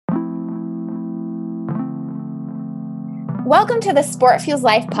Welcome to the Sport Fuels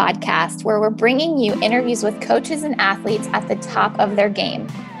Life podcast, where we're bringing you interviews with coaches and athletes at the top of their game.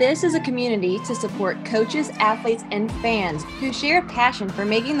 This is a community to support coaches, athletes, and fans who share a passion for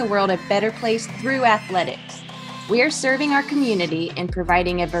making the world a better place through athletics. We are serving our community and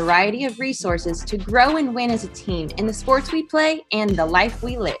providing a variety of resources to grow and win as a team in the sports we play and the life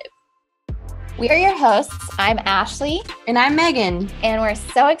we live. We are your hosts. I'm Ashley. And I'm Megan. And we're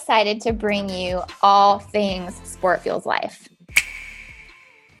so excited to bring you all things Sport Fuels Life.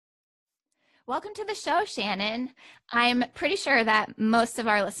 Welcome to the show, Shannon. I'm pretty sure that most of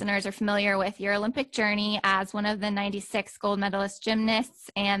our listeners are familiar with your Olympic journey as one of the 96 gold medalist gymnasts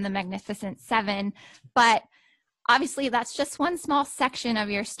and the Magnificent Seven, but obviously that's just one small section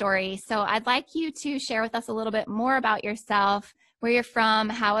of your story. So I'd like you to share with us a little bit more about yourself, where you're from,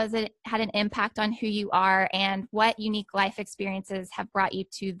 how has it had an impact on who you are, and what unique life experiences have brought you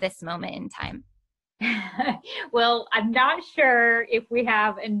to this moment in time. Well, I'm not sure if we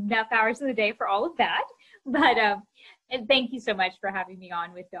have enough hours in the day for all of that, but and thank you so much for having me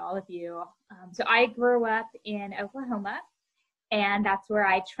on with all of you. So I grew up in Oklahoma, and that's where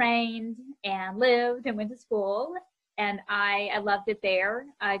I trained and lived and went to school, and I loved it there.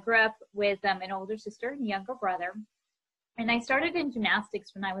 I grew up with an older sister and a younger brother, and I started in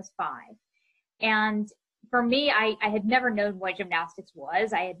gymnastics when I was 5. And for me, I had never known what gymnastics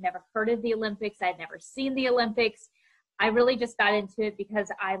was. I had never heard of the Olympics. I had never seen the Olympics. I really just got into it because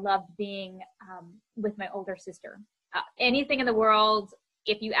I loved being with my older sister. Anything in the world,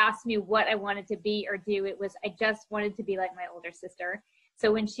 if you asked me what I wanted to be or do, it was I just wanted to be like my older sister.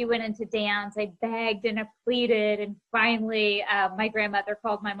 So when she went into dance, I begged and I pleaded. And finally, my grandmother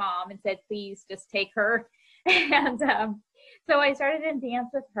called my mom and said, please just take her. And so I started in dance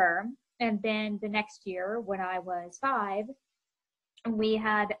with her. And then the next year, when I was 5, we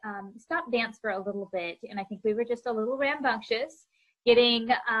had stopped dance for a little bit. And I think we were just a little rambunctious, getting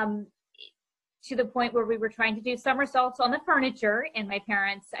to the point where we were trying to do somersaults on the furniture. And my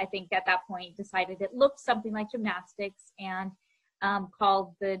parents, I think at that point, decided it looked something like gymnastics and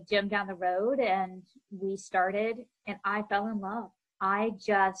called the gym down the road. And we started, and I fell in love. I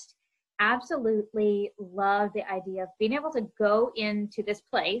just absolutely loved the idea of being able to go into this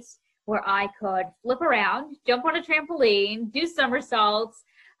place where I could flip around, jump on a trampoline, do somersaults,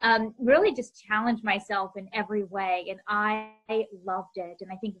 really just challenge myself in every way. And I loved it.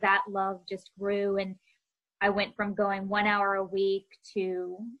 And I think that love just grew. And I went from going 1 hour a week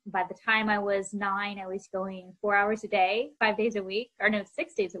to, by the time I was 9, I was going 4 hours a day, 5 days a week, or no,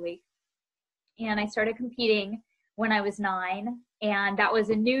 6 days a week. And I started competing when I was 9. And that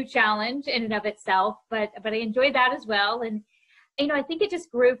was a new challenge in and of itself, but I enjoyed that as well. And, you know, I think it just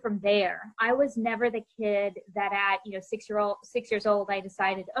grew from there. I was never the kid that at, 6 years old, I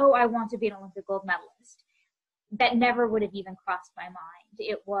decided, oh, I want to be an Olympic gold medalist. That never would have even crossed my mind.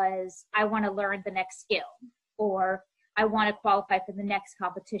 It was, I want to learn the next skill, or I want to qualify for the next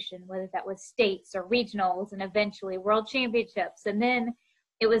competition, whether that was states or regionals and eventually world championships. And then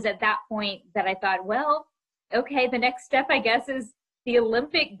it was at that point that I thought, well, okay, the next step, I guess, is the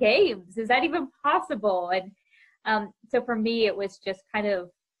Olympic Games. Is that even possible? And so for me, it was just kind of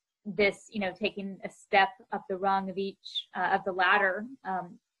this, taking a step up the rung of each of the ladder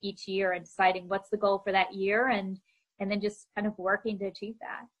each year and deciding what's the goal for that year, and then just kind of working to achieve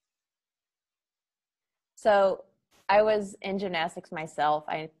that. So I was in gymnastics myself.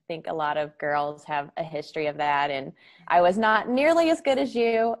 I think a lot of girls have a history of that, and I was not nearly as good as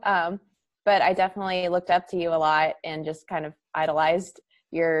you. But I definitely looked up to you a lot and just kind of idolized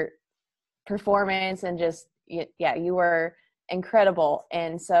your performance, and just, you were incredible.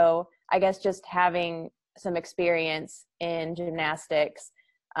 And so I guess just having some experience in gymnastics,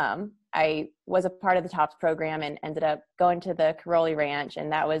 I was a part of the TOPS program and ended up going to the Caroli Ranch,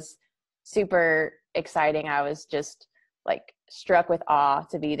 and that was super exciting. I was just like struck with awe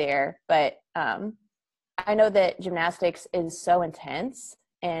to be there. But I know that gymnastics is so intense,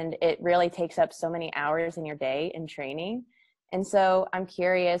 and it really takes up so many hours in your day in training. And so I'm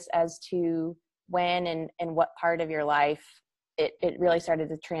curious as to when and what part of your life it really started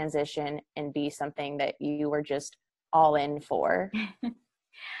to transition and be something that you were just all in for.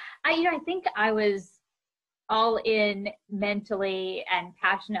 I think I was all in mentally and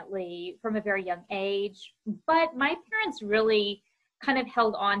passionately from a very young age, but my parents really kind of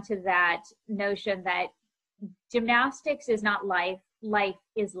held on to that notion that gymnastics is not life. Life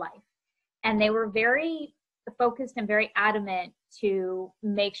is life. And they were very focused and very adamant to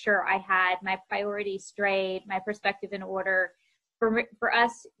make sure I had my priorities straight, my perspective in order. For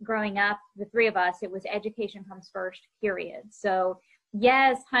us growing up, the three of us, it was education comes first, period. So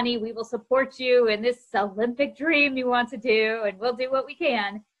yes, honey, we will support you in this Olympic dream you want to do, and we'll do what we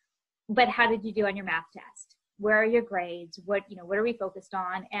can. But how did you do on your math test? Where are your grades? What are we focused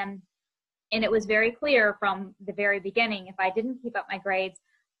on? And it was very clear from the very beginning, if I didn't keep up my grades,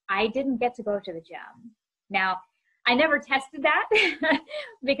 I didn't get to go to the gym. Now, I never tested that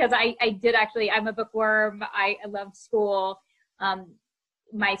because I did actually, I'm a bookworm. I loved school.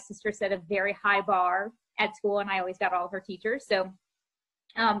 My sister set a very high bar at school, and I always got all of her teachers. So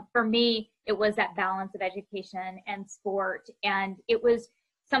for me, it was that balance of education and sport. And it was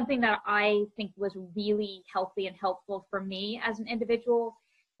something that I think was really healthy and helpful for me as an individual.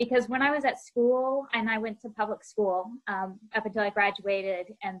 Because when I was at school, and I went to public school up until I graduated,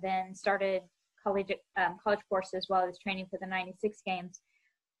 and then started college courses while I was training for the 96 games.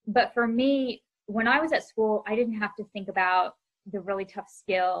 But for me, when I was at school, I didn't have to think about the really tough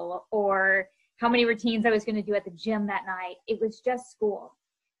skill or how many routines I was going to do at the gym that night. It was just school.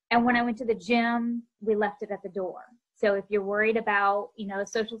 And when I went to the gym, we left it at the door. So if you're worried about, a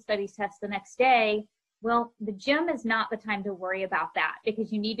social studies test the next day, well, the gym is not the time to worry about that,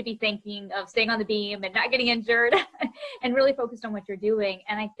 because you need to be thinking of staying on the beam and not getting injured and really focused on what you're doing.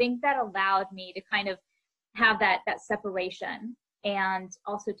 And I think that allowed me to kind of have that separation, and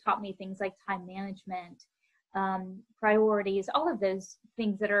also taught me things like time management, priorities, all of those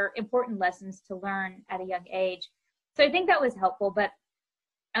things that are important lessons to learn at a young age. So I think that was helpful. But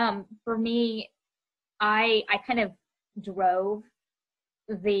for me, I kind of drove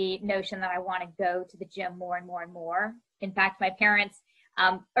the notion that I want to go to the gym more and more and more. In fact, my parents,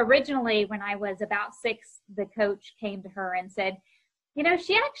 originally when I was about 6, the coach came to her and said,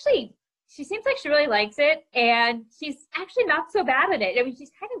 she seems like she really likes it, and she's actually not so bad at it. I mean,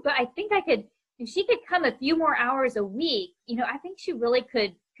 she's kind of good. I think if she could come a few more hours a week, I think she really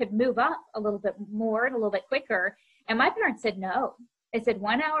could move up a little bit more and a little bit quicker. And my parents said no. They said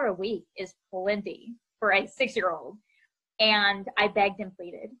 1 hour a week is plenty for a 6-year-old. And I begged and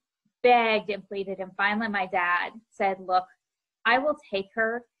pleaded. And finally my dad said, look, I will take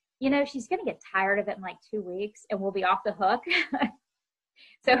her. She's going to get tired of it in like 2 weeks, and we'll be off the hook.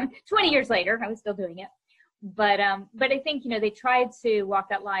 So 20 years later, I was still doing it. But I think, they tried to walk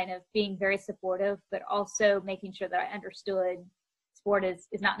that line of being very supportive, but also making sure that I understood sport is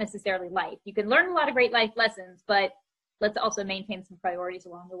not necessarily life. You can learn a lot of great life lessons, but let's also maintain some priorities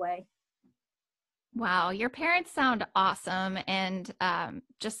along the way. Wow, your parents sound awesome, and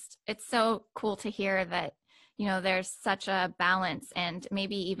it's so cool to hear that there's such a balance, and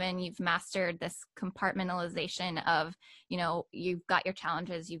maybe even you've mastered this compartmentalization of you've got your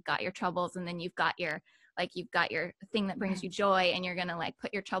challenges, you've got your troubles, and then you've got your thing that brings you joy, and you're gonna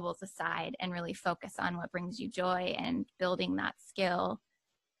put your troubles aside and really focus on what brings you joy and building that skill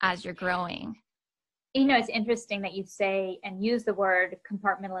as you're growing. It's interesting that you say and use the word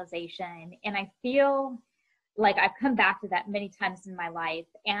compartmentalization. And I feel like I've come back to that many times in my life.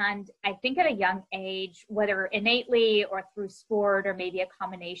 And I think at a young age, whether innately or through sport or maybe a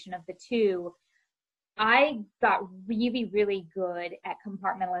combination of the two, I got really, really good at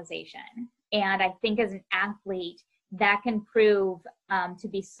compartmentalization. And I think as an athlete, that can prove to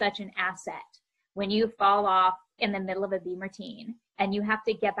be such an asset when you fall off in the middle of a beam routine, and you have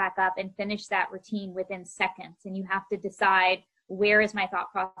to get back up and finish that routine within seconds. And you have to decide, where is my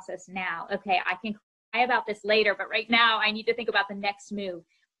thought process now? Okay, I can cry about this later, but right now I need to think about the next move.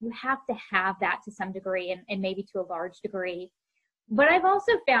 You have to have that to some degree, and maybe to a large degree. But I've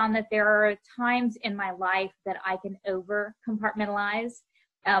also found that there are times in my life that I can over compartmentalize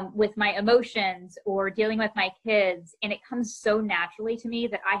with my emotions or dealing with my kids. And it comes so naturally to me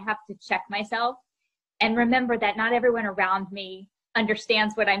that I have to check myself and remember that not everyone around me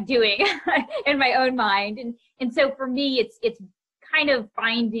understands what I'm doing in my own mind. And so for me, it's kind of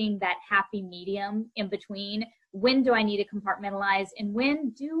finding that happy medium in between. When do I need to compartmentalize, and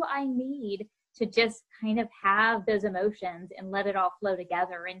when do I need to just kind of have those emotions and let it all flow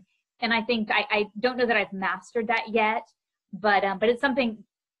together? And I think I don't know that I've mastered that yet, but it's something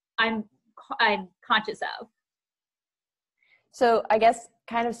I'm conscious of. So I guess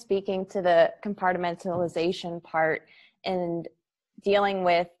kind of speaking to the compartmentalization part and dealing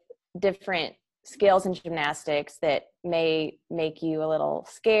with different skills in gymnastics that may make you a little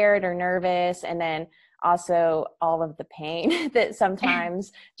scared or nervous, and then also all of the pain that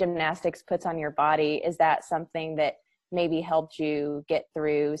sometimes gymnastics puts on your body. Is that something that maybe helped you get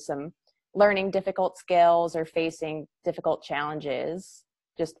through some learning difficult skills or facing difficult challenges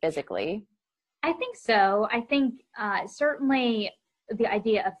just physically? I think so. I think certainly the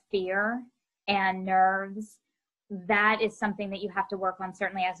idea of fear and nerves, that is something that you have to work on,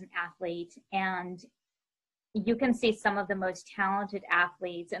 certainly as an athlete. And you can see some of the most talented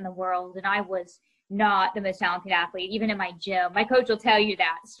athletes in the world. And I was not the most talented athlete, even in my gym. My coach will tell you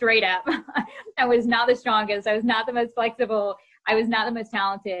that straight up. I was not the strongest. I was not the most flexible. I was not the most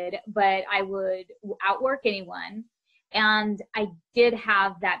talented, but I would outwork anyone. And I did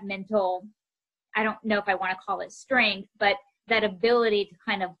have that mental, I don't know if I want to call it strength, but that ability to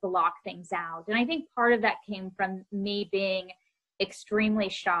kind of block things out. And I think part of that came from me being extremely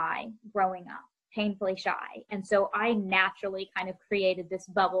shy growing up, painfully shy. And so I naturally kind of created this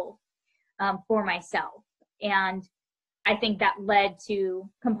bubble for myself. And I think that led to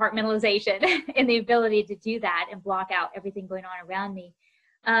compartmentalization and the ability to do that and block out everything going on around me.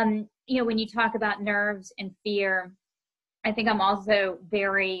 You know, when you talk about nerves and fear, I think I'm also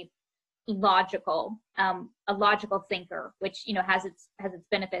very logical, a logical thinker, which, you know, has its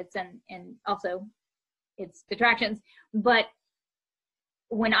benefits and also its detractions. But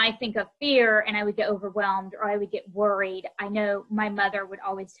when I think of fear and I would get overwhelmed or I would get worried, I know my mother would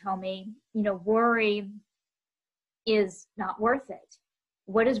always tell me, you know, worry is not worth it.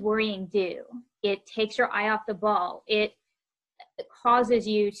 What does worrying do? It takes your eye off the ball. It causes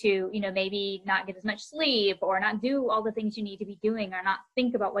you to, you know, maybe not get as much sleep or not do all the things you need to be doing or not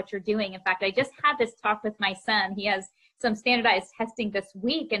think about what you're doing. In fact, I just had this talk with my son. He has some standardized testing this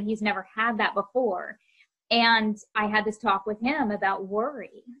week and he's never had that before. And I had this talk with him about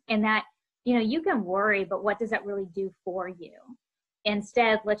worry and that, you know, you can worry, but what does that really do for you?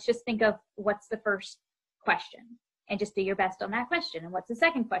 Instead, let's just think of what's the first question and just do your best on that question. And what's the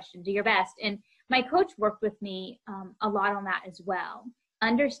second question? Do your best. And my coach worked with me a lot on that as well.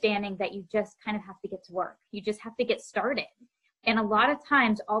 Understanding that you just kind of have to get to work. You just have to get started. And a lot of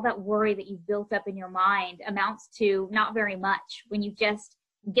times, all that worry that you've built up in your mind amounts to not very much when you just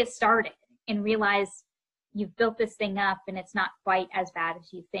get started and realize you've built this thing up and it's not quite as bad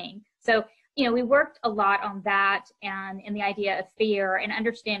as you think. So, you know, we worked a lot on that and in the idea of fear and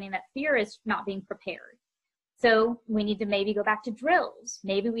understanding that fear is not being prepared. So we need to maybe go back to drills.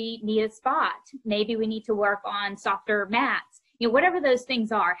 Maybe we need a spot. Maybe we need to work on softer mats. You know, whatever those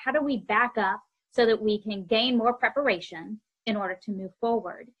things are, how do we back up so that we can gain more preparation in order to move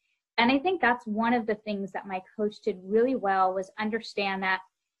forward? And I think that's one of the things that my coach did really well was understand that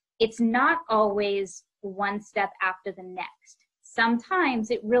it's not always one step after the next.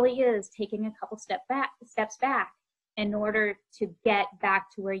 Sometimes it really is taking a couple steps back in order to get back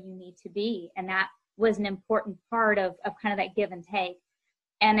to where you need to be. And that was an important part of kind of that give and take.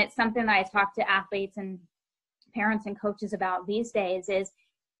 And it's something that I talk to athletes and parents and coaches about these days is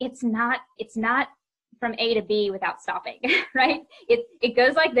it's not from A to B without stopping, right? It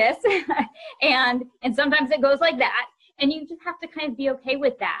goes like this and sometimes it goes like that. And you just have to kind of be okay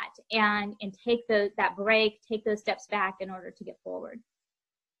with that and take that break, take those steps back in order to get forward.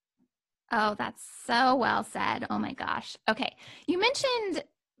 Oh, that's so well said. Oh my gosh. Okay. You mentioned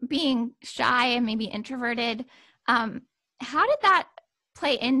being shy and maybe introverted. How did that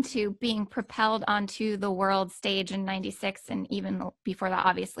play into being propelled onto the world stage in 96 and even before that,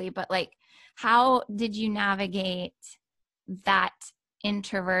 obviously, but like, how did you navigate that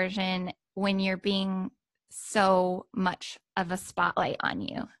introversion when you're being so much of a spotlight on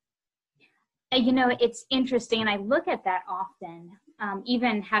you? You know, it's interesting. And I look at that often,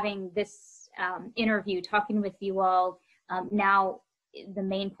 even having this interview, talking with you all now. The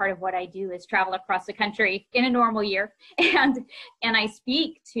main part of what I do is travel across the country in a normal year. And I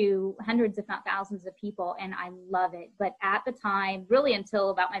speak to hundreds, if not thousands of people, and I love it. But at the time, really until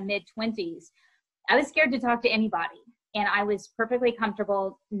about my mid-20s, I was scared to talk to anybody. And I was perfectly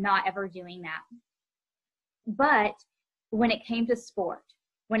comfortable not ever doing that. But when it came to sport,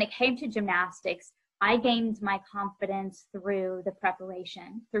 when it came to gymnastics, I gained my confidence through the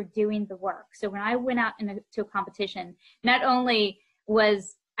preparation, through doing the work. So when I went out into a competition, not only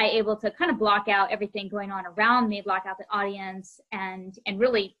was I able to kind of block out everything going on around me, block out the audience and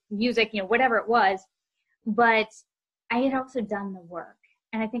really music, you know, whatever it was, but I had also done the work.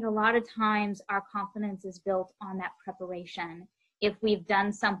 And I think a lot of times our confidence is built on that preparation. If we've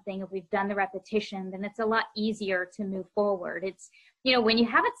done something, if we've done the repetition, then it's a lot easier to move forward. It's, you know, when you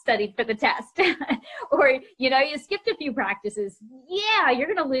haven't studied for the test or, you know, you skipped a few practices, yeah, you're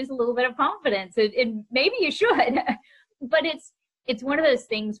going to lose a little bit of confidence and maybe you should, but it's one of those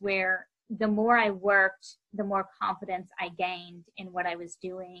things where the more I worked, the more confidence I gained in what I was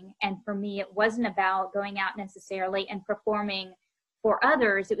doing. And for me, it wasn't about going out necessarily and performing for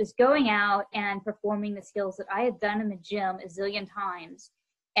others. It was going out and performing the skills that I had done in the gym a zillion times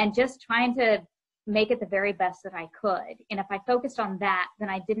and just trying to make it the very best that I could. And if I focused on that, then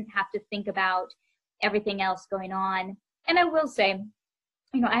I didn't have to think about everything else going on. And I will say,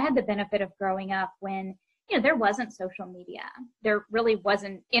 you know, I had the benefit of growing up when there wasn't social media. There really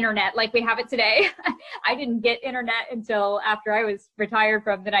wasn't internet like we have it today. I didn't get internet until after I was retired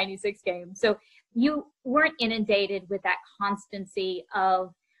from the 96 game. So you weren't inundated with that constancy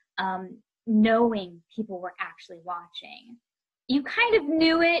of knowing people were actually watching. You kind of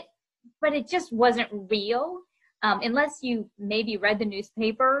knew it, but it just wasn't real unless you maybe read the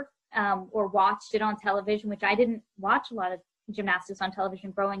newspaper or watched it on television, which I didn't watch a lot of gymnastics on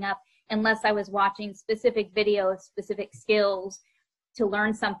television growing up, unless I was watching specific videos, specific skills to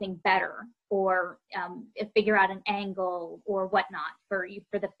learn something better or figure out an angle or whatnot for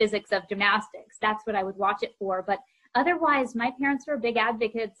the physics of gymnastics. That's what I would watch it for. But otherwise, my parents were big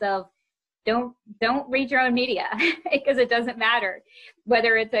advocates of don't read your own media because it doesn't matter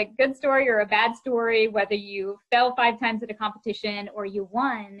whether it's a good story or a bad story, whether you fell 5 times at a competition or you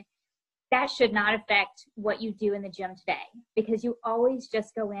won. That should not affect what you do in the gym today because you always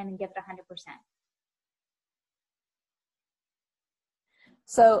just go in and give it 100%.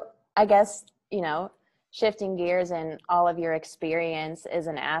 So I guess, shifting gears and all of your experience as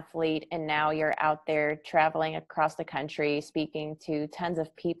an athlete, and now you're out there traveling across the country, speaking to tons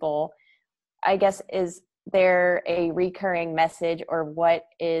of people, I guess, is there a recurring message, or what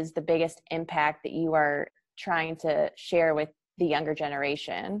is the biggest impact that you are trying to share with the younger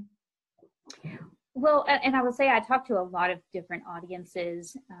generation? Well, and I will say I talk to a lot of different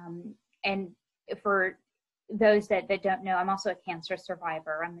audiences. And for those that don't know, I'm also a cancer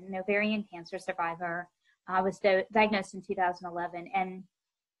survivor. I'm an ovarian cancer survivor. I was diagnosed in 2011. And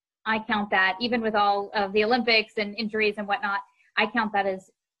I count that, even with all of the Olympics and injuries and whatnot, I count that as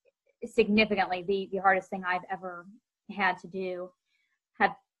significantly the hardest thing I've ever had to go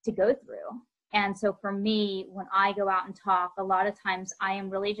through. And so for me, when I go out and talk, a lot of times I am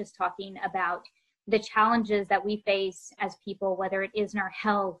really just talking about the challenges that we face as people, whether it is in our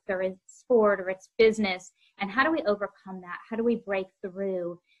health or it's sport or it's business, and how do we overcome that? How do we break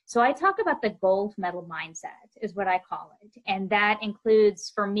through? So I talk about the gold medal mindset is what I call it. And that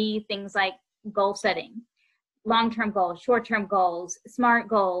includes for me things like goal setting, long-term goals, short-term goals, SMART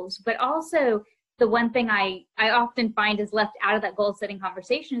goals, but also the one thing I often find is left out of that goal setting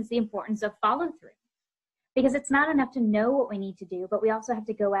conversation is the importance of follow through. Because it's not enough to know what we need to do, but we also have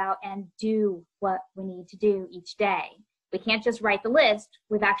to go out and do what we need to do each day. We can't just write the list.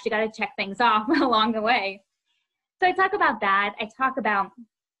 We've actually got to check things off along the way. So I talk about that. I talk about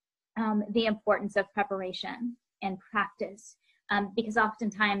the importance of preparation and practice because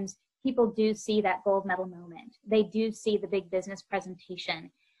oftentimes people do see that gold medal moment. They do see the big business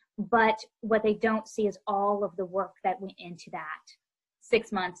presentation. But what they don't see is all of the work that went into that.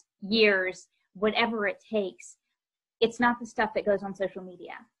 6 months, years, whatever it takes. It's not the stuff that goes on social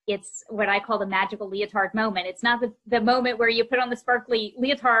media. It's what I call the magical leotard moment. It's not the moment where you put on the sparkly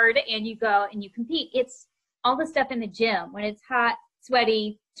leotard and you go and you compete. It's all the stuff in the gym when it's hot,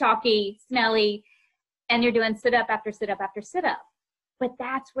 sweaty, chalky, smelly, and you're doing sit up after sit up after sit up. But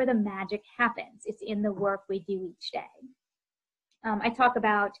that's where the magic happens. It's in the work we do each day. I talk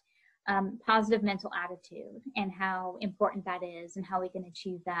about positive mental attitude and how important that is and how we can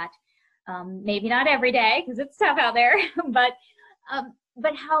achieve that. Maybe not every day because it's tough out there, but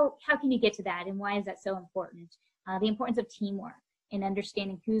how can you get to that and why is that so important? The importance of teamwork and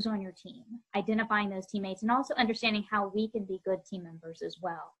understanding who's on your team, identifying those teammates, and also understanding how we can be good team members as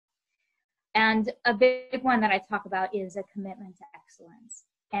well. And a big one that I talk about is a commitment to excellence.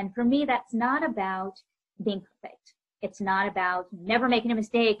 And for me, that's not about being perfect. It's not about never making a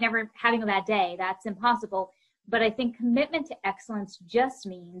mistake, never having a bad day. That's impossible. But I think commitment to excellence just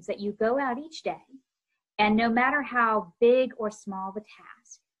means that you go out each day and no matter how big or small the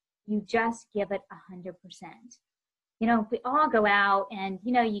task, you just give it 100%. If we all go out and,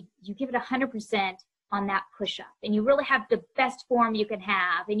 you give it 100% on that push-up and you really have the best form you can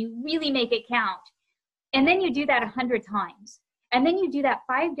have and you really make it count. And then you do that 100 times. And then you do that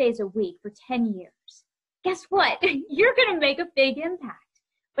 5 days a week for 10 years. Guess what? You're going to make a big impact.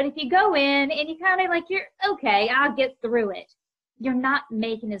 But if you go in and you kind of you're okay, I'll get through it, you're not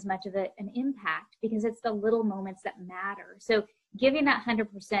making as much of an impact because it's the little moments that matter. So giving that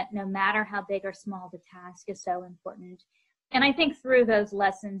 100%, no matter how big or small the task, is so important. And I think through those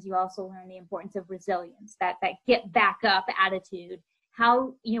lessons, you also learn the importance of resilience, that get back up attitude.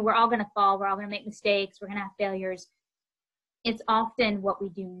 How, we're all going to fall, we're all going to make mistakes, we're going to have failures. It's often what we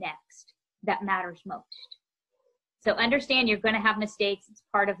do next that matters most. So understand you're going to have mistakes. It's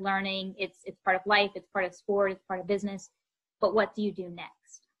part of learning. It's part of life. It's part of sport. It's part of business. But what do you do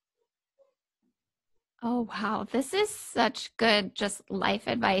next? Oh, wow. This is such good, just life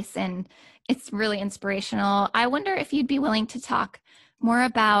advice, and it's really inspirational. I wonder if you'd be willing to talk more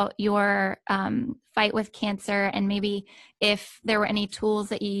about your fight with cancer, and maybe if there were any tools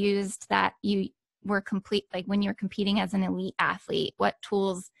that you used that you were like when you're competing as an elite athlete, what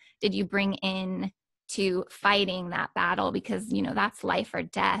tools did you bring in to fighting that battle? Because, that's life or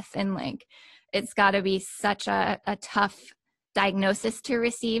death. And like, it's got to be such a tough diagnosis to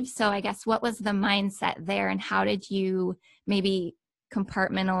receive. So I guess what was the mindset there, and how did you maybe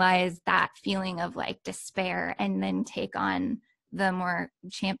compartmentalize that feeling of like despair and then take on the more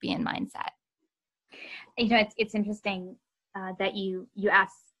champion mindset? It's interesting that you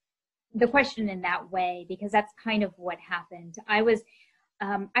asked the question in that way, because that's kind of what happened. I was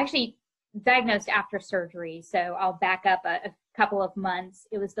actually diagnosed after surgery. So I'll back up a couple of months.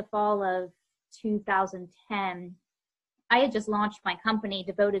 It was the fall of 2010. I had just launched my company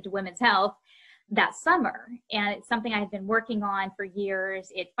devoted to women's health that summer, and it's something I had been working on for years.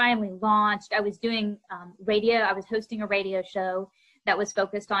 It finally launched. I was doing radio. I was hosting a radio show that was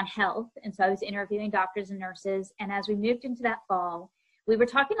focused on health, and so I was interviewing doctors and nurses. And as we moved into that fall, we were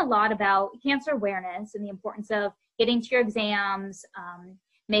talking a lot about cancer awareness and the importance of getting to your exams,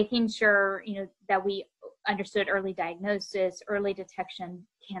 making sure that we understood early diagnosis, early detection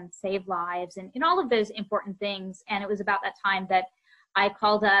can save lives, and all of those important things. And it was about that time that I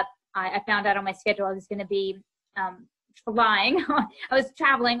called up. I found out on my schedule I was going to be flying. I was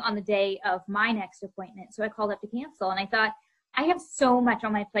traveling on the day of my next appointment. So I called up to cancel, and I thought, I have so much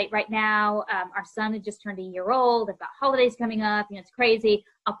on my plate right now. Our son had just turned a year old. I've got holidays coming up. It's crazy.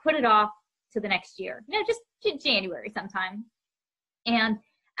 I'll put it off to the next year, just January sometime. And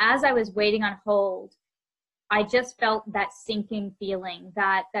as I was waiting on hold, I just felt that sinking feeling,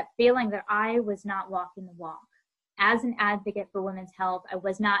 that feeling that I was not walking the walk. As an advocate for women's health, I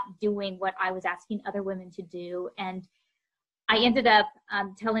was not doing what I was asking other women to do. And I ended up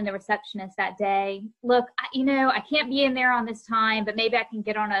telling the receptionist that day, look, I can't be in there on this time, but maybe I can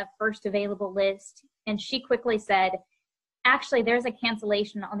get on a first available list. And she quickly said, actually, there's a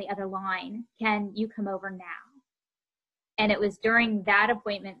cancellation on the other line. Can you come over now? And it was during that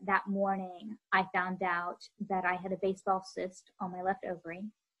appointment that morning, I found out that I had a baseball cyst on my left ovary.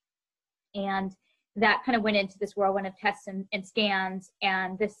 And that kind of went into this whirlwind of tests and scans,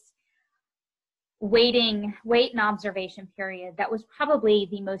 and this wait and observation period that was probably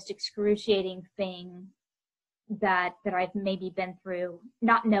the most excruciating thing that I've maybe been through,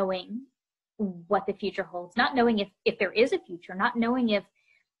 not knowing what the future holds, not knowing if there is a future, not knowing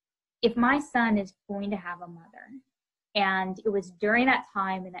if my son is going to have a mother. And it was during that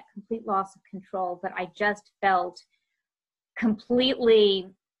time and that complete loss of control that I just felt completely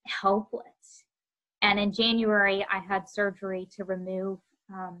helpless. And in January, I had surgery to remove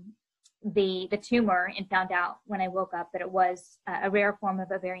the tumor, and found out when I woke up that it was a rare form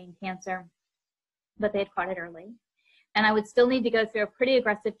of ovarian cancer, but they had caught it early. And I would still need to go through a pretty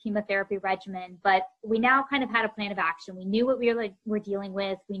aggressive chemotherapy regimen, but we now kind of had a plan of action. We knew what we were dealing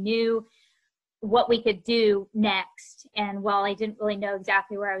with. We knew what we could do next. And while I didn't really know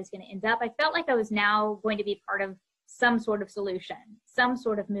exactly where I was going to end up, I felt like I was now going to be part of some sort of solution, some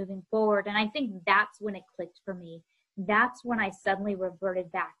sort of moving forward. And I think that's when it clicked for me. That's when I suddenly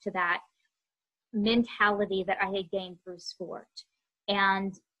reverted back to that mentality that I had gained through sport.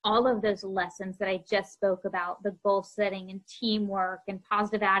 And all of those lessons that I just spoke about, the goal setting and teamwork and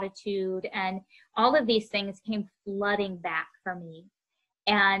positive attitude, and all of these things came flooding back for me.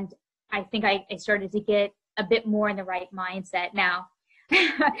 And I think I started to get a bit more in the right mindset. Now,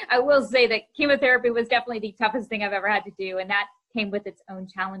 I will say that chemotherapy was definitely the toughest thing I've ever had to do, and that came with its own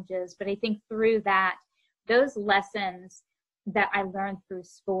challenges. But I think through that, those lessons that I learned through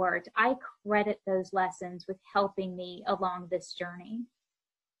sport, I credit those lessons with helping me along this journey.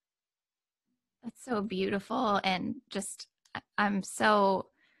 That's so beautiful. And just, I'm so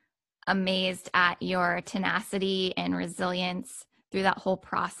amazed at your tenacity and resilience through that whole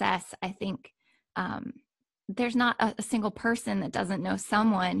process. I think there's not a single person that doesn't know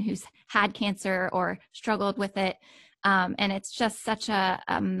someone who's had cancer or struggled with it. And it's just such a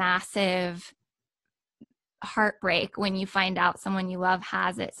massive heartbreak when you find out someone you love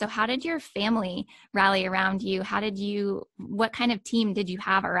has it. So how did your family rally around you? What kind of team did you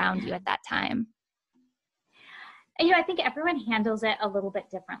have around you at that time? I think everyone handles it a little bit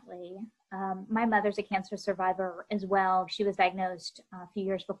differently. My mother's a cancer survivor as well. She was diagnosed a few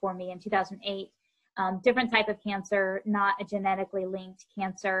years before me in 2008. Different type of cancer, not a genetically linked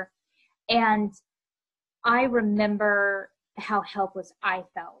cancer. And I remember how helpless I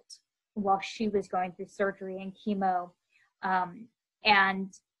felt while she was going through surgery and chemo.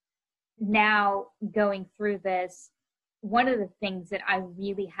 And now going through this, one of the things that I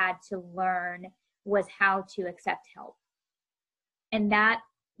really had to learn was how to accept help. And that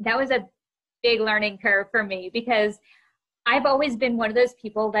was a big learning curve for me, because I've always been one of those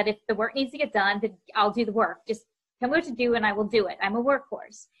people that if the work needs to get done, then I'll do the work. Just tell me what to do and I will do it. I'm a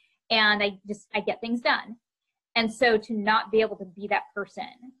workhorse, and I get things done. And so to not be able to be that person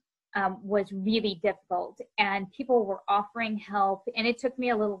was really difficult. And people were offering help, and it took me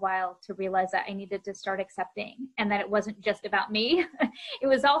a little while to realize that I needed to start accepting, and that it wasn't just about me. It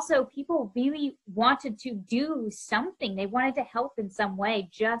was also people really wanted to do something. They wanted to help in some way,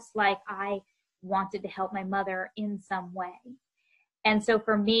 just like I wanted to help my mother in some way. And so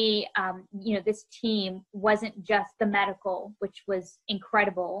for me, this team wasn't just the medical, which was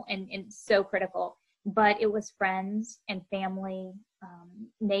incredible and so critical, but it was friends and family,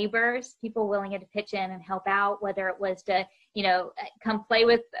 neighbors, people willing to pitch in and help out, whether it was to, come play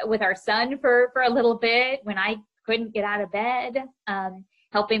with our son for a little bit when I couldn't get out of bed,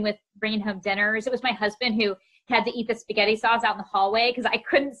 helping with bringing home dinners. It was my husband who had to eat the spaghetti sauce out in the hallway because I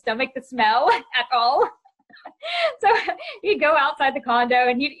couldn't stomach the smell at all. So he'd go outside the condo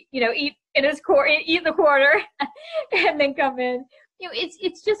and he'd, eat in his eat the quarter and then come in.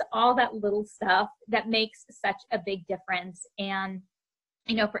 It's just all that little stuff that makes such a big difference. And,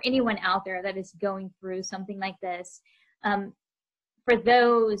 for anyone out there that is going through something like this, for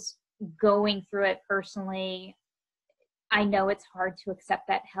those going through it personally, I know it's hard to accept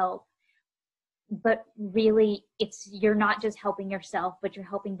that help. But really, you're not just helping yourself, but you're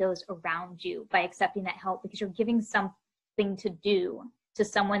helping those around you by accepting that help, because you're giving something to do to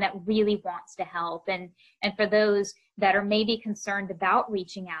someone that really wants to help. And for those that are maybe concerned about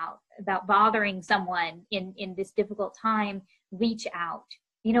reaching out, about bothering someone in this difficult time, reach out.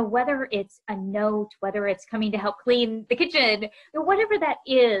 Whether it's a note, whether it's coming to help clean the kitchen, whatever that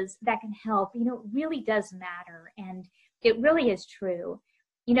is that can help, really does matter. And it really is true.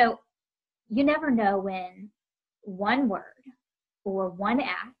 You never know when one word or one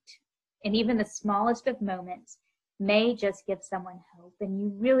act, and even the smallest of moments, may just give someone hope. And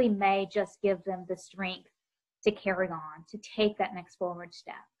you really may just give them the strength to carry on, to take that next forward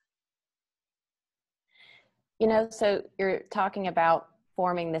step. So you're talking about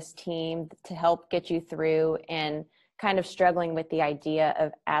forming this team to help get you through, and kind of struggling with the idea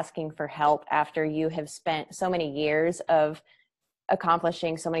of asking for help after you have spent so many years of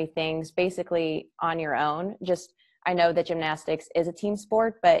accomplishing so many things basically on your own. I know that gymnastics is a team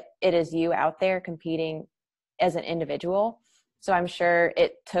sport, but it is you out there competing as an individual. So I'm sure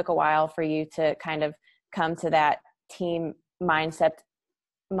it took a while for you to kind of come to that team mindset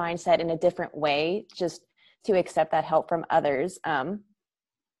in a different way, just to accept that help from others,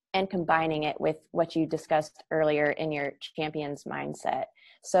 and combining it with what you discussed earlier in your champion's mindset.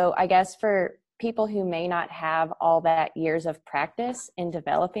 So I guess for people who may not have all that years of practice in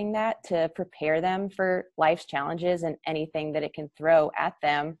developing that to prepare them for life's challenges and anything that it can throw at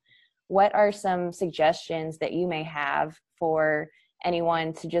them, what are some suggestions that you may have for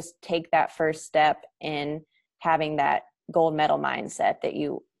anyone to just take that first step in having that gold medal mindset that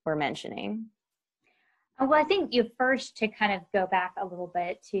you were mentioning? Well, I think you first, to kind of go back a little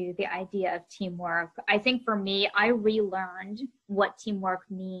bit to the idea of teamwork. I think for me, I relearned what teamwork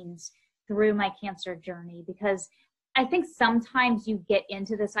means through my cancer journey, because I think sometimes you get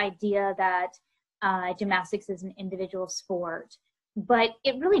into this idea that gymnastics is an individual sport, but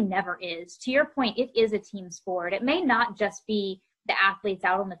it really never is. To your point, it is a team sport. It may not just be the athletes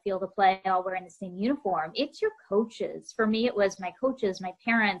out on the field of play all wearing the same uniform. It's your coaches. For me, it was my coaches, my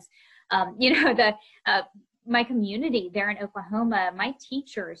parents, my community there in Oklahoma, my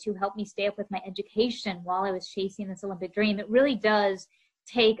teachers who helped me stay up with my education while I was chasing this Olympic dream. It really does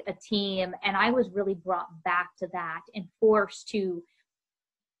take a team, and I was really brought back to that and forced to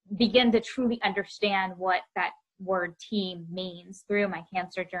begin to truly understand what that word team means through my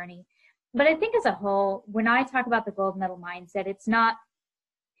cancer journey. But I think as a whole, when I talk about the gold medal mindset, it's not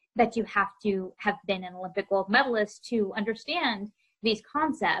that you have to have been an Olympic gold medalist to understand these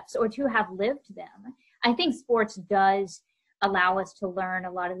concepts or to have lived them. I think sports does allow us to learn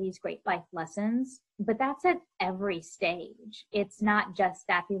a lot of these great life lessons, but that's at every stage. It's not just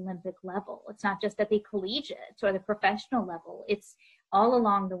at the Olympic level. It's not just at the collegiate or the professional level. It's all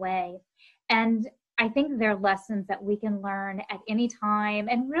along the way. And I think there are lessons that we can learn at any time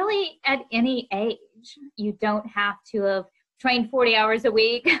and really at any age. You don't have to have trained 40 hours a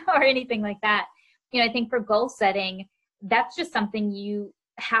week or anything like that. I think for goal setting, that's just something you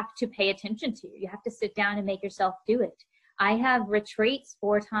have to pay attention to. You have to sit down and make yourself do it. I have retreats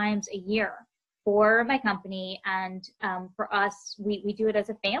 4 times a year for my company, and for us, we do it as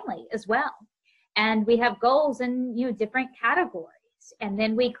a family as well. And we have goals in different categories. And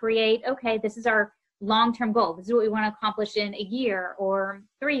then we create, okay, this is our long-term goal. This is what we want to accomplish in a year or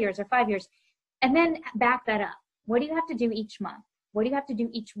 3 years or 5 years. And then back that up. What do you have to do each month? What do you have to do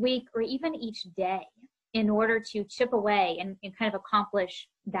each week or even each day in order to chip away and kind of accomplish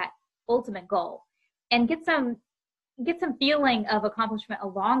that ultimate goal? And get some feeling of accomplishment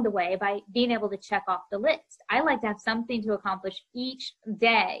along the way by being able to check off the list. I like to have something to accomplish each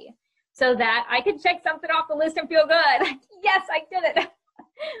day so that I can check something off the list and feel good. Yes, I did it.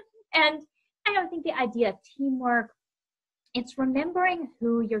 And I don't think the idea of teamwork, it's remembering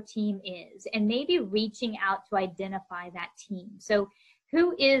who your team is and maybe reaching out to identify that team. So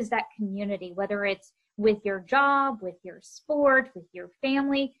who is that community, whether it's with your job, with your sport, with your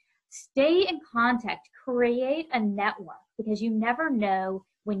family? Stay in contact, create a network, because you never know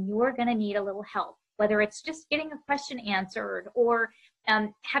when you're going to need a little help, whether it's just getting a question answered or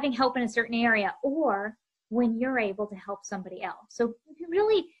having help in a certain area, or when you're able to help somebody else. So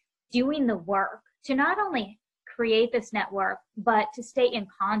really doing the work to not only create this network, but to stay in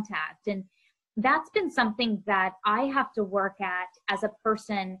contact. And that's been something that I have to work at as a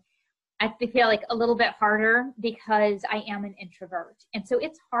person. I feel like a little bit harder because I am an introvert. And so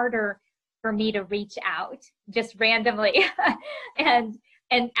it's harder for me to reach out just randomly and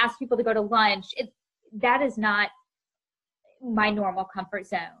ask people to go to lunch. That is not my normal comfort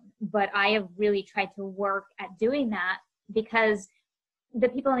zone, but I have really tried to work at doing that, because the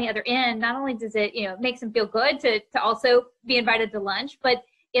people on the other end, not only does it, makes them feel good to also be invited to lunch, but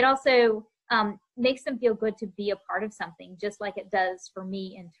it also makes them feel good to be a part of something, just like it does for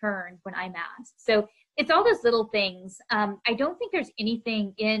me in turn when I'm asked. So it's all those little things. I don't think there's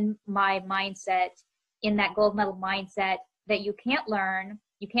anything in my mindset, in that gold medal mindset, that you can't learn,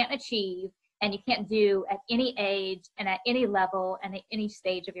 you can't achieve, and you can't do at any age and at any level and at any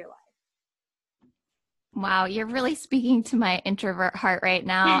stage of your life. Wow, you're really speaking to my introvert heart right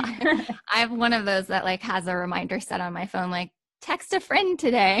now. I have one of those that has a reminder set on my phone, text a friend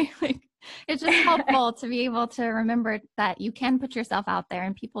today. It's just helpful to be able to remember that you can put yourself out there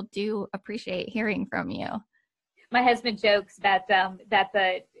and people do appreciate hearing from you. My husband jokes that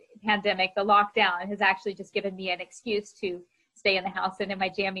the pandemic, the lockdown, has actually just given me an excuse to stay in the house and in my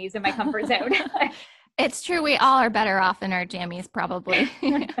jammies in my comfort zone. It's true. We all are better off in our jammies, probably.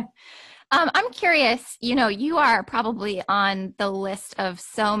 I'm curious, you are probably on the list of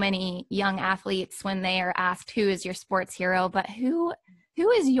so many young athletes when they are asked who is your sports hero, but who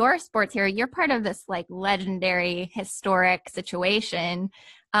is your sports hero? You're part of this legendary, historic situation.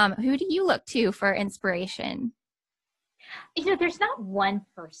 Who do you look to for inspiration? There's not one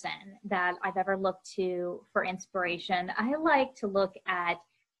person that I've ever looked to for inspiration. I like to look at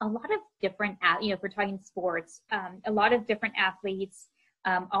a lot of different, if we're talking sports, a lot of different athletes,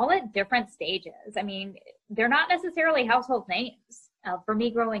 all at different stages. I mean, they're not necessarily household names. For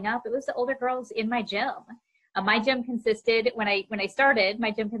me growing up, it was the older girls in my gym. My gym consisted, when I started,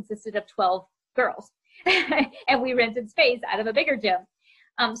 my gym consisted of 12 girls. And we rented space out of a bigger gym.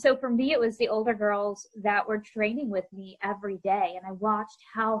 So for me, it was the older girls that were training with me every day. And I watched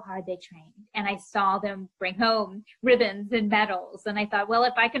how hard they trained. And I saw them bring home ribbons and medals. And I thought, well,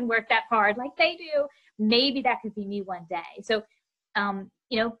 if I can work that hard like they do, maybe that could be me one day. So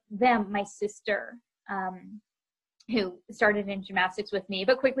my sister, who started in gymnastics with me,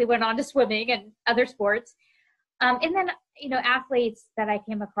 but quickly went on to swimming and other sports. And then, athletes that I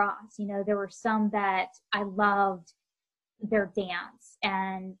came across, there were some that I loved their dance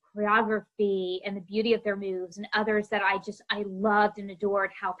and choreography and the beauty of their moves, and others that I loved and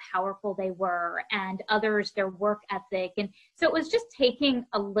adored how powerful they were, and others, their work ethic. And so it was just taking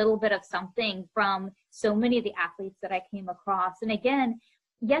a little bit of something from so many of the athletes that I came across. And again,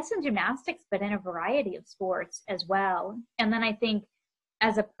 yes, in gymnastics, but in a variety of sports as well. And then I think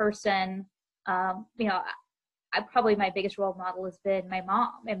as a person, probably my biggest role model has been my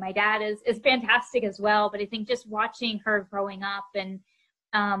mom, and my dad is fantastic as well. But I think just watching her growing up and,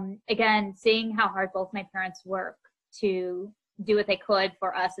 again, seeing how hard both my parents work to do what they could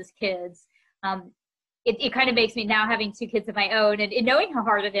for us as kids, it kind of makes me, now having 2 kids of my own and knowing how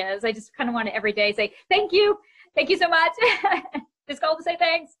hard it is, I just kind of want to every day say, thank you so much. Just call to say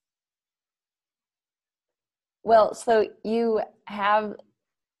thanks. Well, so you have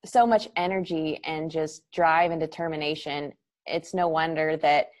so much energy and just drive and determination. It's no wonder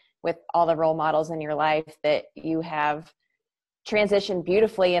that with all the role models in your life that you have transitioned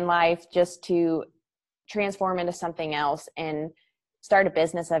beautifully in life just to transform into something else and start a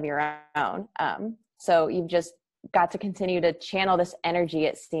business of your own. So you've just got to continue to channel this energy,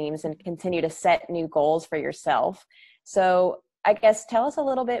 it seems, and continue to set new goals for yourself. So I guess tell us a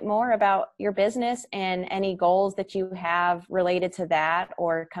little bit more about your business and any goals that you have related to that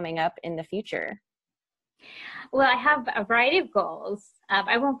or coming up in the future. Well, I have a variety of goals.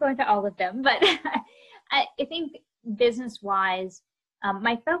 I won't go into all of them, but I think business-wise,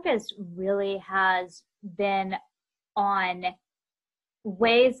 my focus really has been on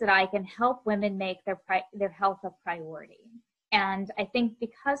ways that I can help women make their health a priority. And I think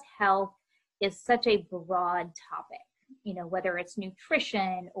because health is such a broad topic, whether it's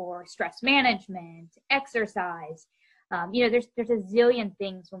nutrition or stress management, exercise, there's a zillion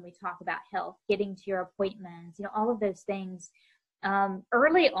things when we talk about health, getting to your appointments, all of those things.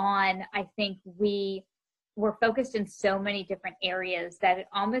 Early on, I think we were focused in so many different areas that it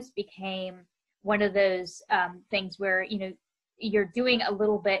almost became one of those things where, you're doing a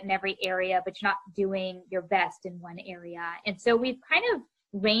little bit in every area, but you're not doing your best in one area. And so we've kind of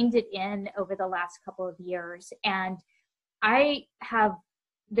reined it in over the last couple of years. And I have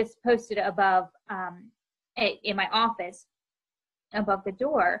this posted above in my office above the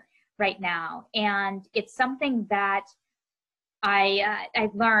door right now. And it's something that I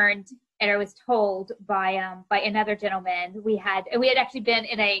learned, and I was told by another gentleman. We had actually been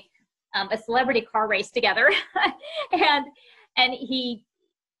in a celebrity car race together. and he,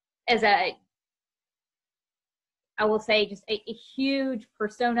 as I will say, just a huge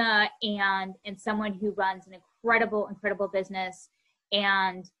persona and someone who runs an incredible business.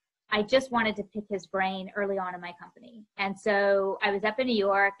 And I just wanted to pick his brain early on in my company. And so I was up in New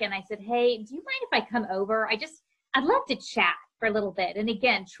York and I said, hey, do you mind if I come over? I'd love to chat for a little bit. And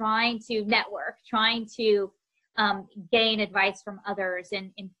again, trying to network, trying to gain advice from others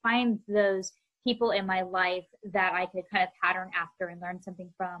and find those people in my life that I could kind of pattern after and learn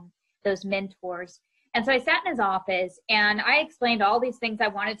something from, those mentors. And so I sat in his office and I explained all these things I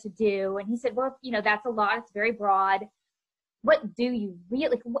wanted to do. And he said, well, that's a lot. It's very broad. What do you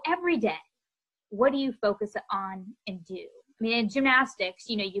really, every day, what do you focus on and do? I mean, in gymnastics,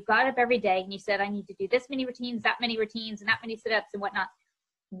 you got up every day and you said, I need to do this many routines, that many routines, and that many sit-ups and whatnot.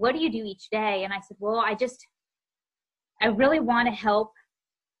 What do you do each day? And I said, well, I really want to help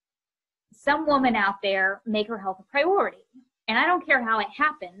some woman out there make her health a priority. And I don't care how it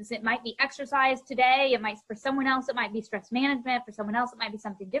happens. It might be exercise today. For someone else, it might be stress management. For someone else, it might be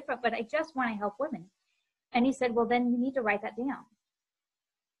something different, but I just want to help women. And he said, well, then you need to write that down.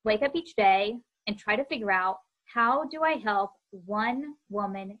 Wake up each day and try to figure out, how do I help one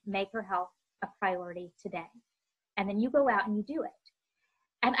woman make her health a priority today? And then you go out and you do it.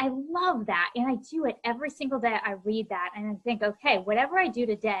 And I love that. And I do it every single day. I read that and I think, okay, whatever I do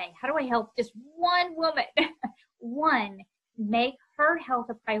today, how do I help just one woman, make her health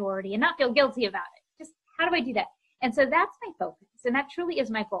a priority and not feel guilty about it? Just how do I do that? And so that's my focus. And that truly is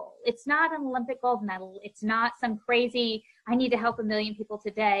my goal. It's not an Olympic gold medal. It's not some crazy, I need to help 1 million people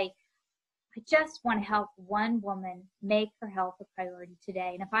today. I just want to help one woman make her health a priority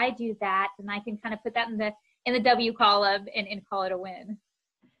today. And if I do that, then I can kind of put that in the W column and call it a win.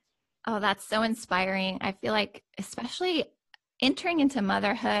 Oh, that's so inspiring. I feel like, especially entering into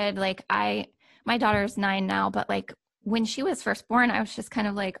motherhood, like my daughter's 9 now, but like when she was first born, I was just kind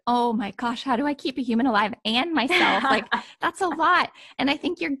of like, oh my gosh, how do I keep a human alive and myself? Like, that's a lot. And I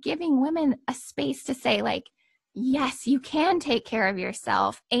think you're giving women a space to say, like, yes, you can take care of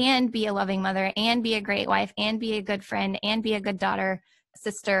yourself and be a loving mother and be a great wife and be a good friend and be a good daughter,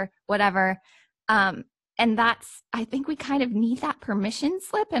 sister, whatever. And I think we kind of need that permission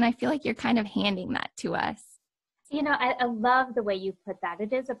slip. And I feel like you're kind of handing that to us. I love the way you put that.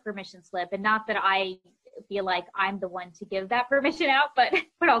 It is a permission slip, and not that I feel like I'm the one to give that permission out, but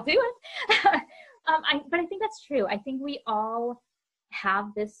I'll do it. But I think that's true. I think we all have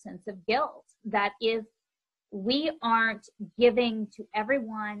this sense of guilt that if we aren't giving to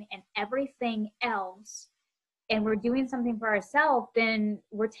everyone and everything else, and we're doing something for ourselves, then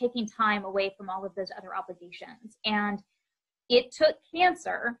we're taking time away from all of those other obligations. And it took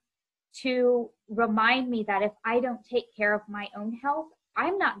cancer to remind me that if I don't take care of my own health,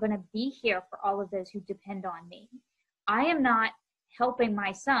 I'm not going to be here for all of those who depend on me. I am not helping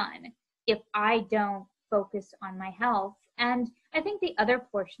my son if I don't focus on my health. And I think the other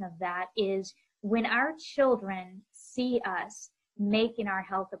portion of that is when our children see us making our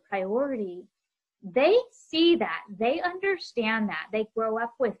health a priority, they see that, they understand that, they grow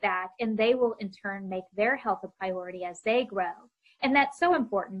up with that, and they will in turn make their health a priority as they grow. And that's so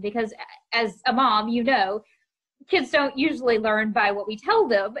important because as a mom, kids don't usually learn by what we tell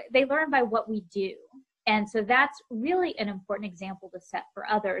them, they learn by what we do. And so that's really an important example to set for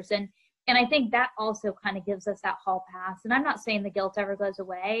others. And I think that also kind of gives us that hall pass. And I'm not saying the guilt ever goes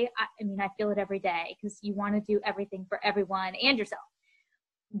away. I mean, I feel it every day because you want to do everything for everyone and yourself.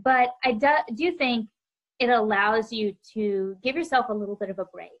 But I do think it allows you to give yourself a little bit of a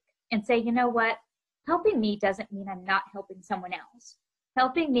break and say, you know what, helping me doesn't mean I'm not helping someone else.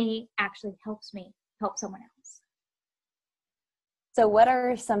 Helping me actually helps me help someone else. So what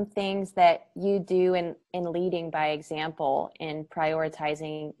are some things that you do in leading by example in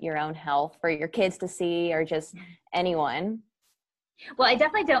prioritizing your own health for your kids to see, or just anyone? Well, I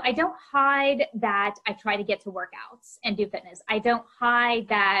don't hide that I try to get to workouts and do fitness. I don't hide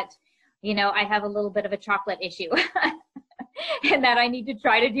that, I have a little bit of a chocolate issue and that I need to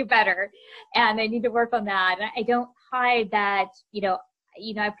try to do better and I need to work on that. And I don't hide that,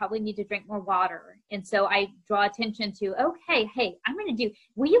 I probably need to drink more water. And so I draw attention to, okay, hey,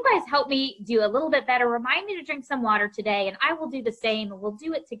 will you guys help me do a little bit better? Remind me to drink some water today, and I will do the same, and we'll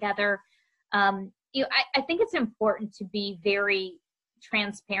do it together. I think it's important to be very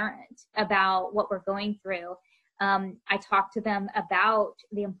transparent about what we're going through. I talk to them about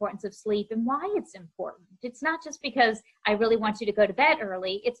the importance of sleep and why it's important. It's not just because I really want you to go to bed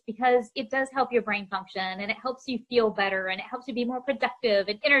early. It's because it does help your brain function, and it helps you feel better, and it helps you be more productive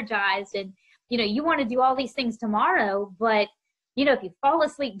and energized. And, you want to do all these things tomorrow, but, if you fall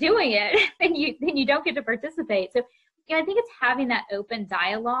asleep doing it, then you don't get to participate. So, I think it's having that open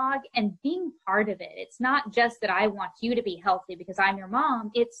dialogue and being part of it. It's not just that I want you to be healthy because I'm your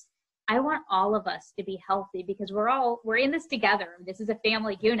mom. It's I want all of us to be healthy because we're in this together. This is a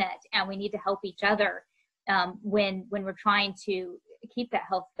family unit, and we need to help each other when we're trying to keep that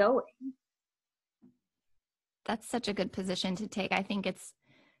health going. That's such a good position to take. I think it's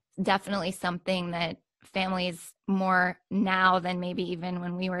definitely something that families more now than maybe even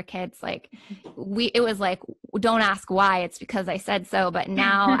when we were kids, it was like, don't ask why, it's because I said so. But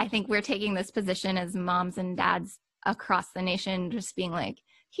now I think we're taking this position as moms and dads across the nation, just being like,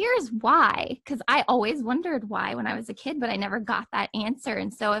 here's why, because I always wondered why when I was a kid, but I never got that answer.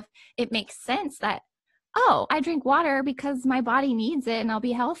 And so if it makes sense that, oh, I drink water because my body needs it and I'll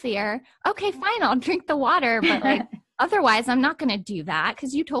be healthier, okay, fine, I'll drink the water, but otherwise I'm not going to do that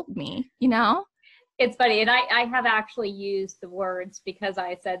because you told me, It's funny, and I have actually used the words because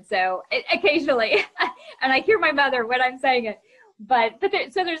I said so occasionally, and I hear my mother when I'm saying it, but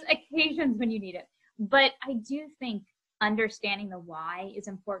there's occasions when you need it. But I do think understanding the why is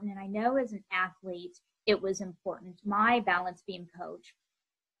important, and I know as an athlete it was important. My balance beam coach,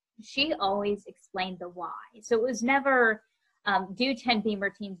 she always explained the why, so it was never do 10 beam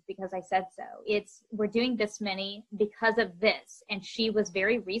routines because I said so. It's we're doing this many because of this. And she was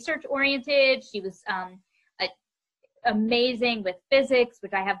very research oriented. She was amazing with physics,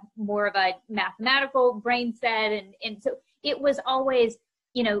 which I have more of a mathematical brain set. And so it was always,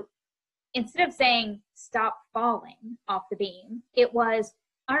 instead of saying stop falling off the beam, it was,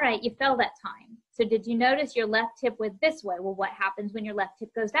 all right, you fell that time. So did you notice your left hip went this way? Well, what happens when your left hip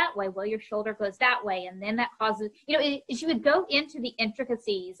goes that way? Well, your shoulder goes that way. And then that causes, she would go into the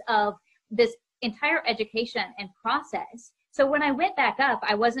intricacies of this entire education and process. So when I went back up,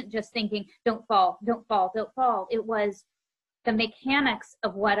 I wasn't just thinking, don't fall, don't fall, don't fall. It was the mechanics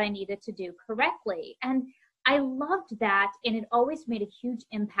of what I needed to do correctly. And I loved that. And it always made a huge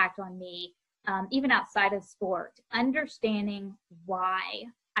impact on me, even outside of sport, understanding why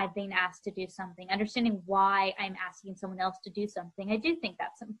I've been asked to do something, understanding why I'm asking someone else to do something. I do think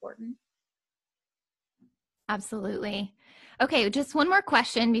that's important. Absolutely. Okay, just one more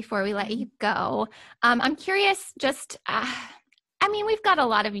question before we let you go. I'm curious, we've got a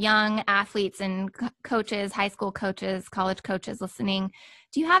lot of young athletes and coaches, high school coaches, college coaches listening.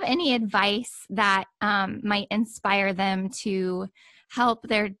 Do you have any advice that might inspire them to help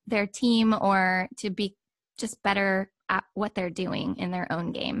their team or to be just better at what they're doing in their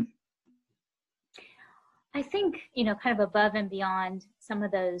own game? I think, kind of above and beyond some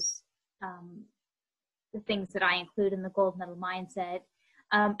of those the things that I include in the gold medal mindset,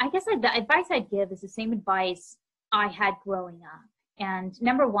 I guess the advice I'd give is the same advice I had growing up. And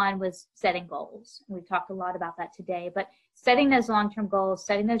number one was setting goals. We've talked a lot about that today, but setting those long-term goals,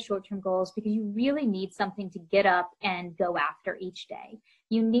 setting those short-term goals, because you really need something to get up and go after each day.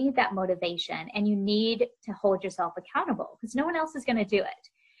 You need that motivation, and you need to hold yourself accountable because no one else is going to do it.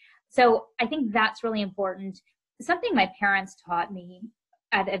 So I think that's really important. Something my parents taught me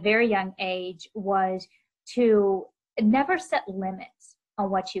at a very young age was to never set limits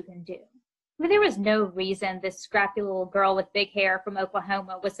on what you can do. I mean, there was no reason this scrappy little girl with big hair from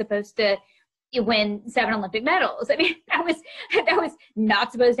Oklahoma was supposed to win 7 Olympic medals. I mean, that was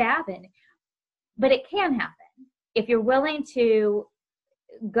not supposed to happen. But it can happen. If you're willing to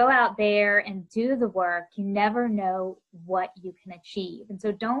go out there and do the work, you never know what you can achieve. And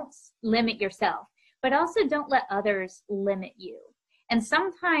so don't limit yourself, but also don't let others limit you. And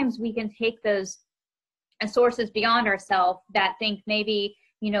sometimes we can take those sources beyond ourselves that think maybe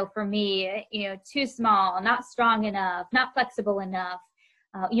for me, too small, not strong enough, not flexible enough,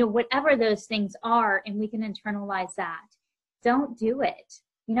 whatever those things are, and we can internalize that. Don't do it.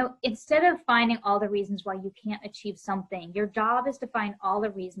 Instead of finding all the reasons why you can't achieve something, your job is to find all the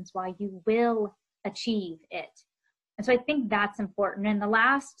reasons why you will achieve it. And so I think that's important. And the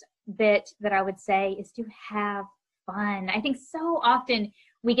last bit that I would say is to have fun. I think so often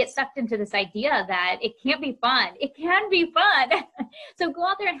we get sucked into this idea that it can't be fun. It can be fun. So go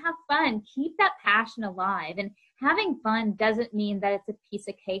out there and have fun. Keep that passion alive. And having fun doesn't mean that it's a piece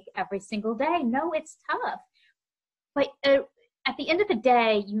of cake every single day. No, it's tough. But at the end of the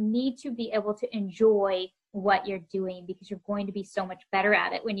day, you need to be able to enjoy what you're doing, because you're going to be so much better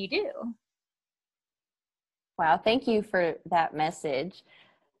at it when you do. Wow, thank you for that message.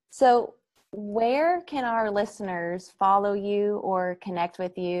 So where can our listeners follow you or connect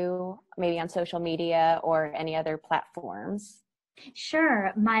with you, maybe on social media or any other platforms?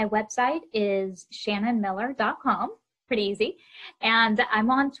 Sure. My website is shannonmiller.com. Pretty easy. And I'm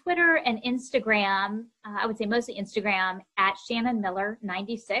on Twitter and Instagram. I would say mostly Instagram at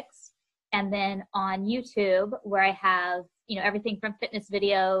shannonmiller96. And then on YouTube, where I have, everything from fitness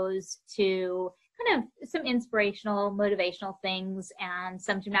videos to kind of some inspirational, motivational things and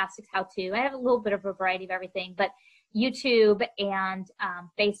some gymnastics how-to. I have a little bit of a variety of everything, but YouTube and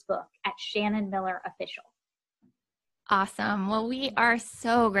Facebook at Shannon Miller Official. Awesome. Well, we are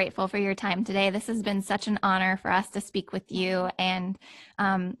so grateful for your time today. This has been such an honor for us to speak with you. And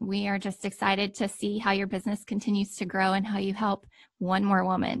we are just excited to see how your business continues to grow and how you help one more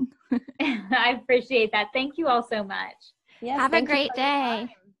woman. I appreciate that. Thank you all so much. Yes, have a great day.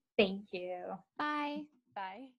 Thank you. Bye. Bye.